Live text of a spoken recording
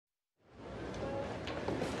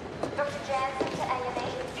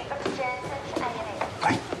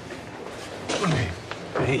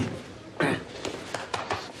Hey. You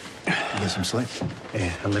get some sleep?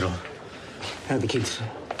 Yeah, a little. How are the kids?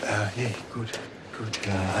 Yeah, good.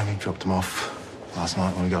 Amy dropped them off last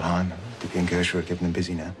night when we got home. Dicky and Gersha are keeping them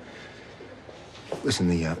busy now. Listen,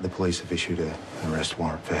 the police have issued an arrest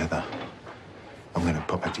warrant for Heather. I'm going to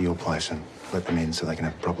pop back to your place and let them in so they can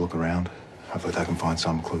have a proper look around. Hopefully they can find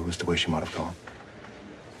some clue as to where she might have gone.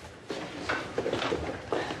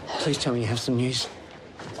 Please tell me you have some news.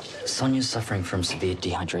 Sonia's suffering from severe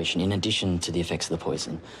dehydration in addition to the effects of the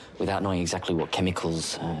poison. Without knowing exactly what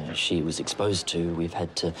chemicals she was exposed to, we've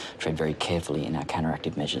had to tread very carefully in our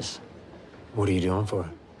counteractive measures. What are you doing for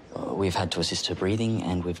her? We've had to assist her breathing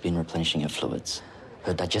and we've been replenishing her fluids.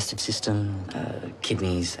 Her digestive system,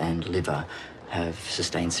 kidneys and liver have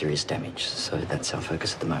sustained serious damage, so that's our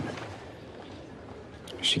focus at the moment.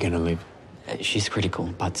 Is she going to live? She's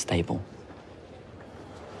critical but stable.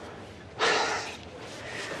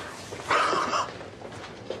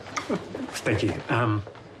 Thank you.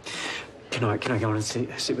 Can I go on and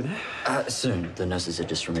sit with her? Soon. The nurses are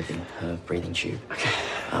just removing her breathing tube. Okay.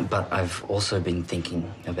 But I've also been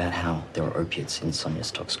thinking about how there are opiates in Sonia's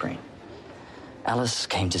tox screen. Alice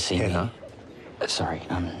came to see me.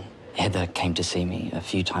 Heather came to see me a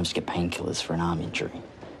few times to get painkillers for an arm injury.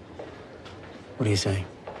 What are you saying?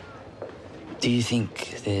 Do you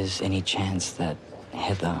think there's any chance that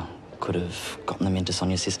Heather could have gotten them into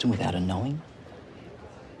Sonia's system without her knowing?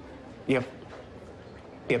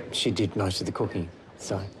 Yep, she did most of the cooking,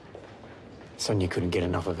 so Sonia couldn't get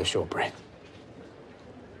enough of her shortbread.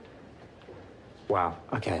 Wow,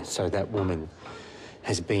 okay, so that woman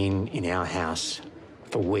has been in our house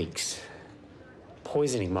for weeks,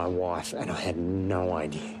 poisoning my wife, and I had no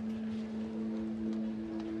idea.